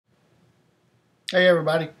Hey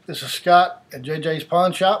everybody, this is Scott at JJ's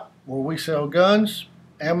Pawn Shop, where we sell guns,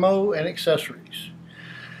 ammo, and accessories.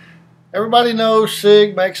 Everybody knows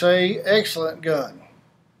Sig makes a excellent gun.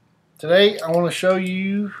 Today I want to show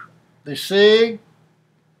you the Sig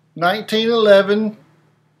 1911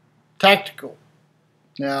 Tactical.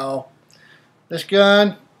 Now this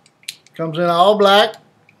gun comes in all black,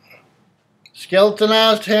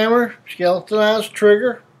 skeletonized hammer, skeletonized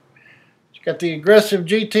trigger. It's got the aggressive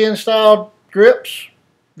G10 style grips,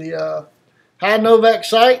 the high Novak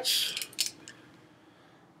sights,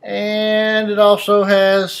 and it also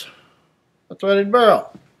has a threaded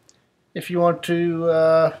barrel if you want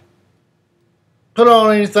to put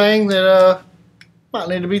on anything that might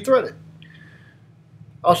need to be threaded.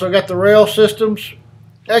 Also got the rail systems.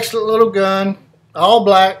 Excellent little gun, all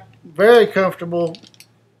black, very comfortable,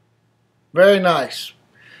 very nice.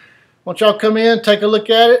 Once y'all come in, take a look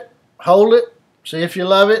at it, hold it, see if you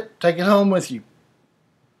love it, take it home with you.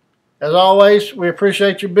 As always, we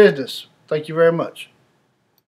appreciate your business. Thank you very much.